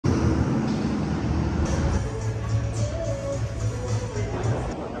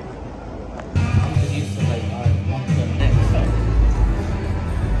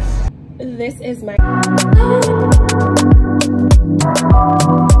This is my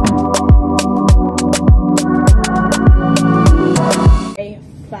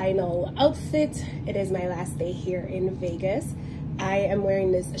final outfit. It is my last day here in Vegas. I am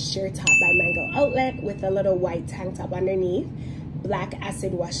wearing this sheer top by Mango Outlet with a little white tank top underneath, black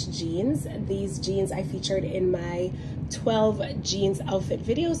acid wash jeans. These jeans I featured in my 12 jeans outfit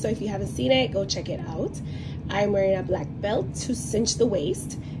video, so if you haven't seen it, go check it out. I'm wearing a black belt to cinch the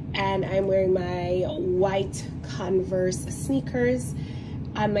waist, and I'm wearing my white Converse sneakers.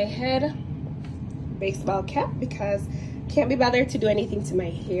 On my head, baseball cap because can't be bothered to do anything to my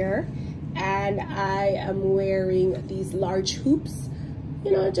hair. And I am wearing these large hoops,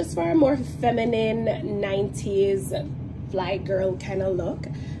 you know, just for a more feminine 90s fly girl kind of look.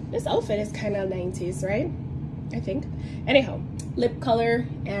 This outfit is kind of 90s, right? I think. Anyhow, lip color,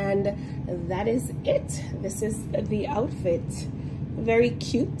 and that is it. This is the outfit. Very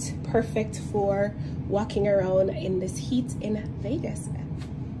cute, perfect for walking around in this heat in Vegas.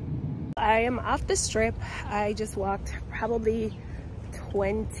 I am off the strip. I just walked probably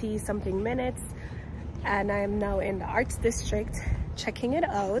 20 something minutes, and I am now in the arts district checking it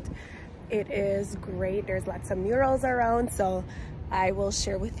out. It is great. There's lots of murals around, so I will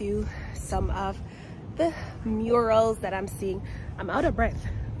share with you some of the murals that I'm seeing. I'm out of breath.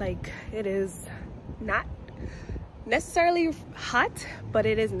 Like, it is not necessarily hot, but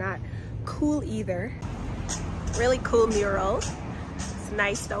it is not cool either. Really cool mural. It's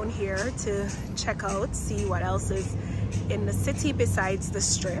nice down here to check out, see what else is in the city besides the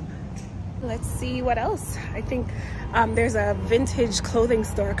strip. Let's see what else. I think there's a vintage clothing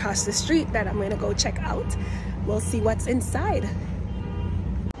store across the street that I'm gonna go check out. We'll see what's inside.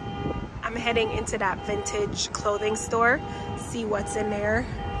 I'm heading into that vintage clothing store, see what's in there.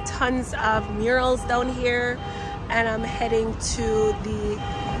 Tons of murals down here, and I'm heading to the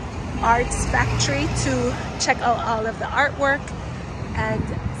arts factory to check out all of the artwork and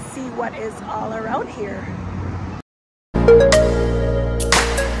see what is all around here.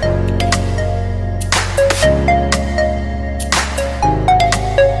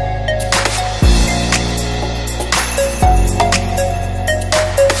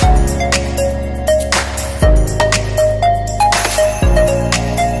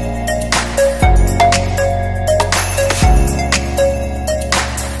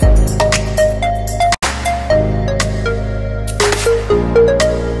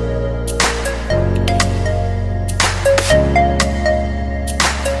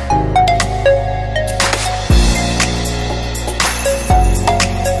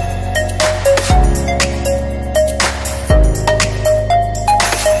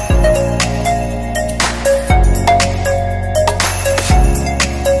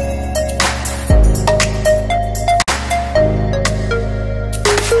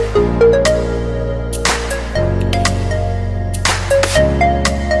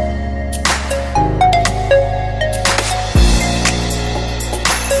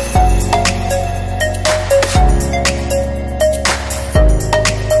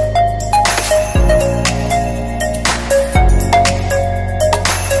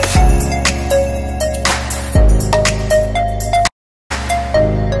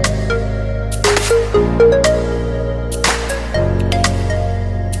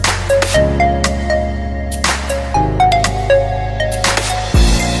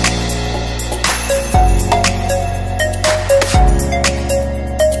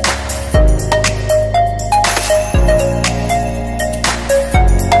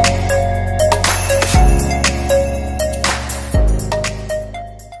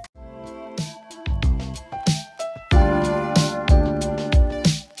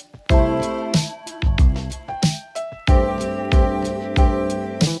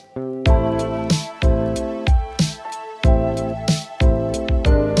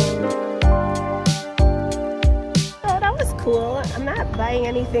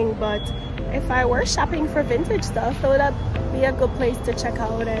 Anything, but if I were shopping for vintage stuff, it would be a good place to check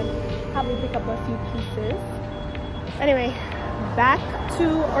out and probably pick up a few pieces. Anyway, back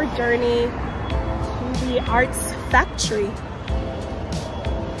to our journey to the arts factory.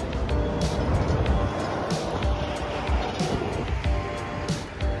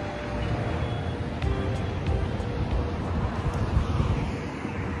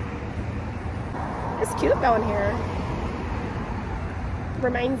 It's cute down here.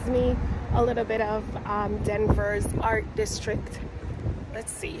 Reminds me a little bit of Denver's art district.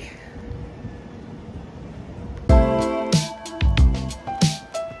 Let's see.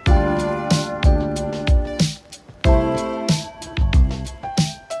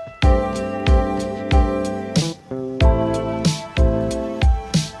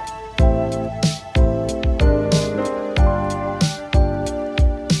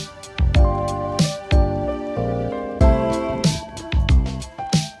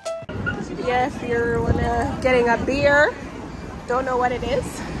 Getting a beer. Don't know what it is.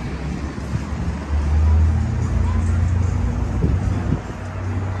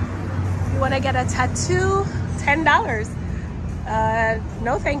 You want to get a tattoo? $10.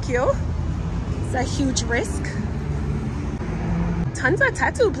 No thank you. It's a huge risk. Tons of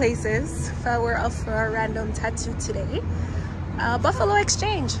tattoo places if I were up for a random tattoo today. Buffalo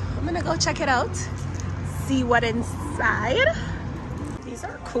Exchange. I'm gonna go check it out. See what inside. These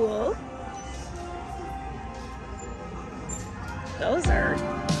are cool. Those are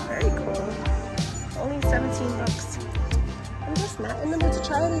very cool. Only 17 bucks. I'm just not in the mood to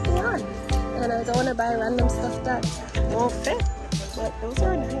try anything on. And I don't want to buy random stuff that won't fit. But those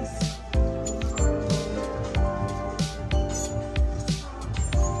are nice.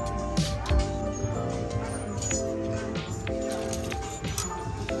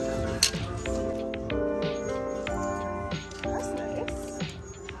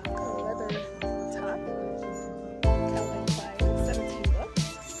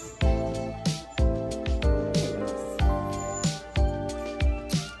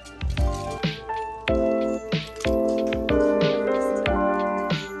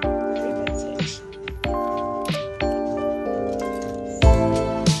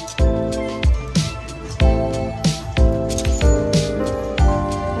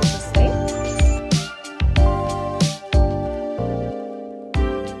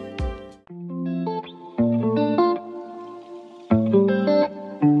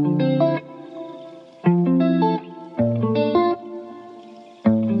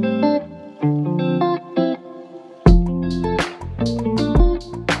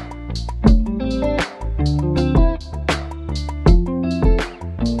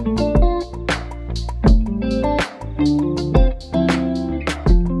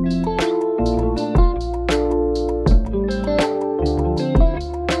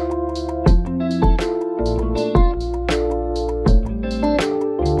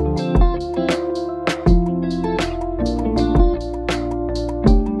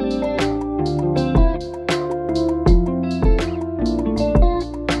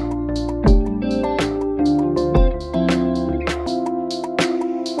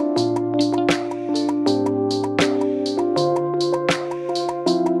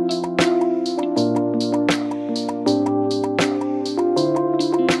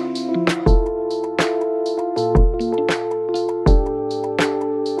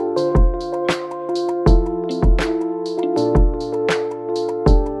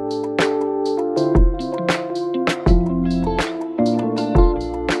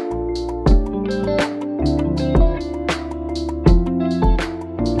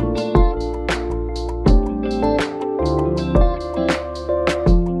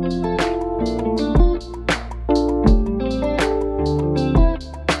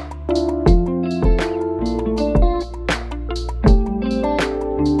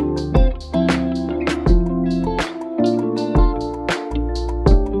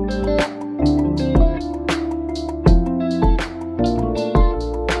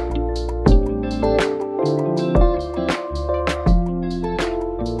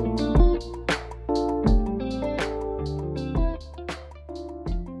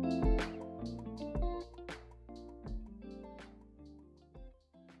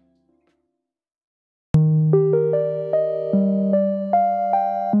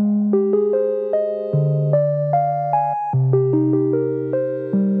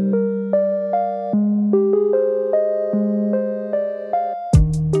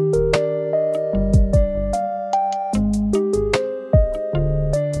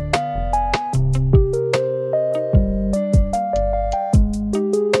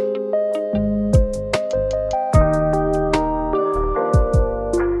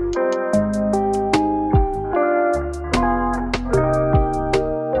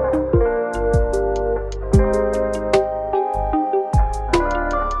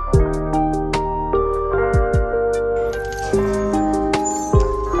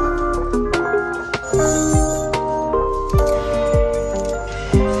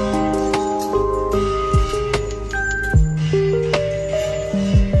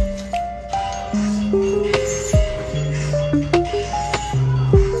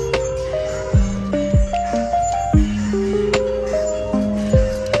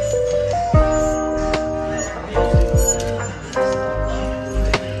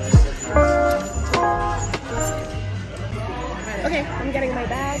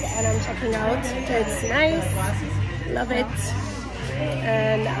 checking out. It's nice, love it,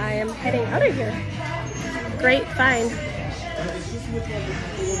 and I am heading out of here. Great find.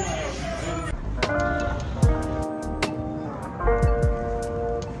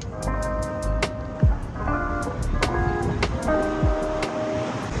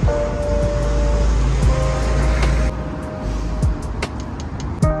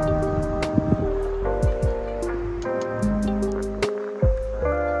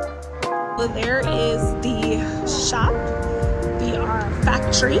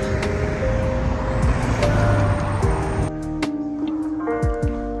 tree.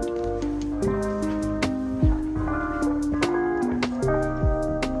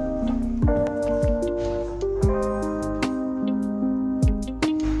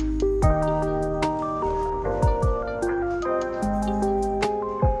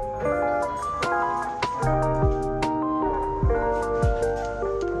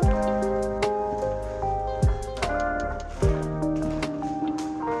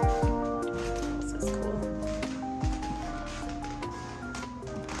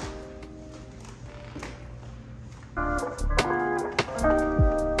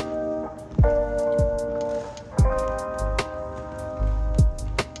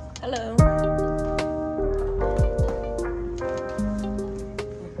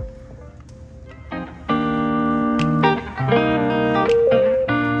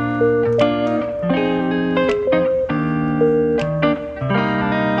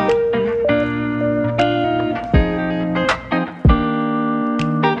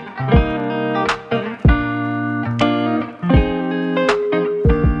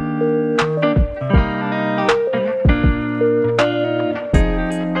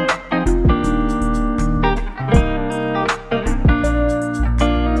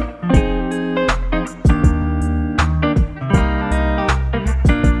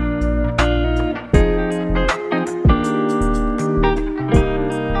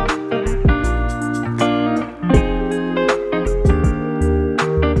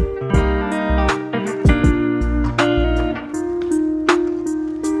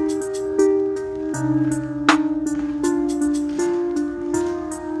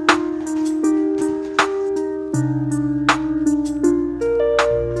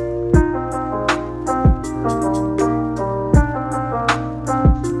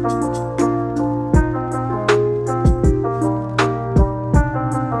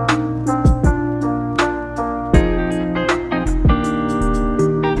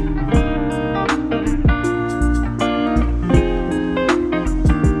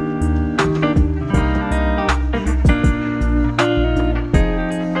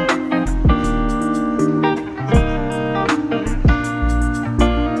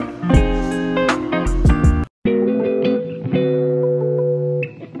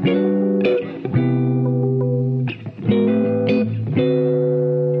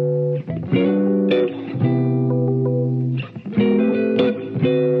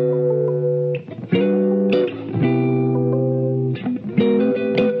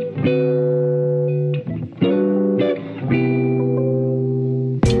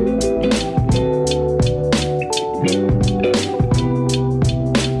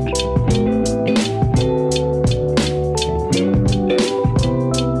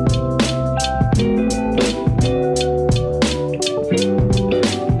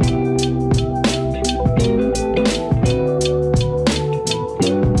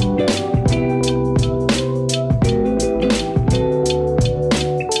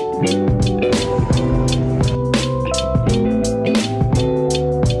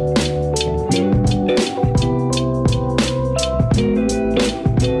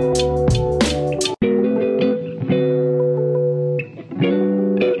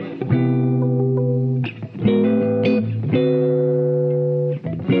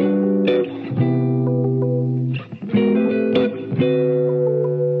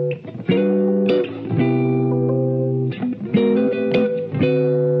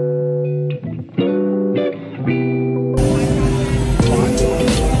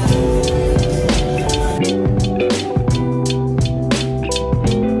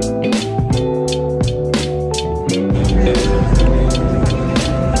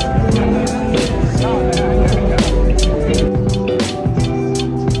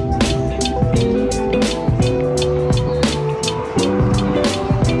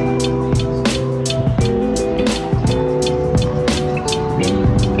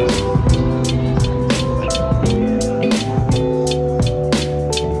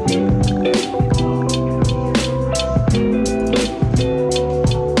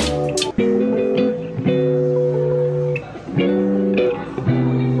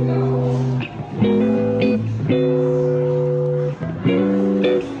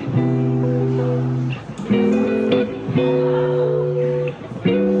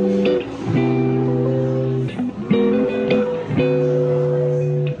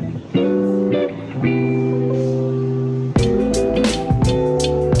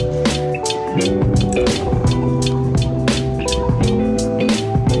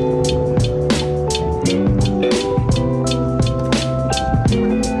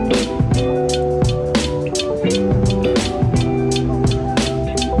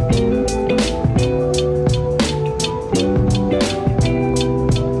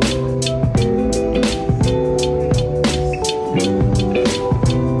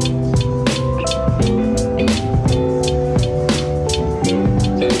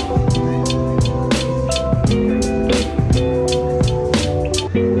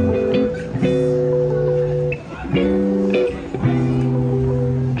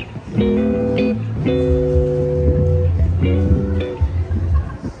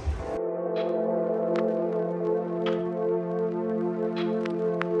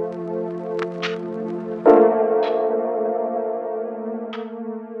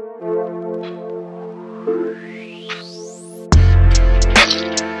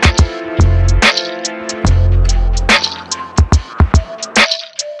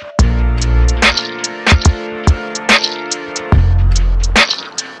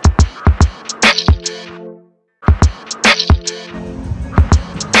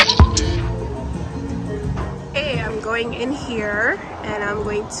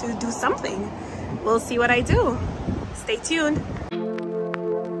 going to do something. We'll see what I do. Stay tuned.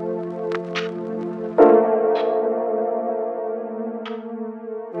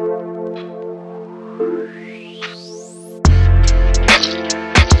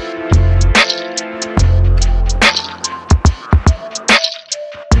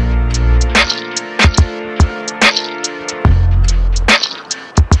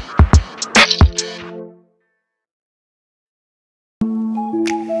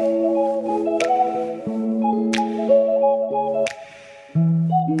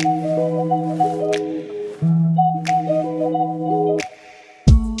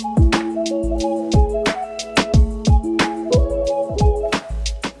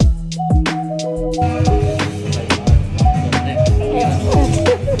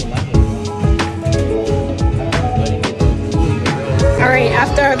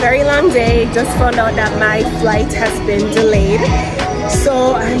 After a very long day, just found out that my flight has been delayed.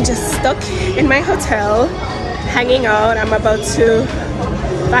 So I'm just stuck in my hotel, hanging out. I'm about to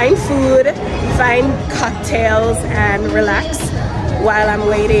find food, find cocktails, and relax while I'm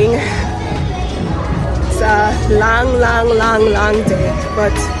waiting. It's a long day,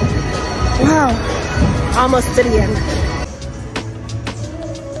 but wow, almost to the end.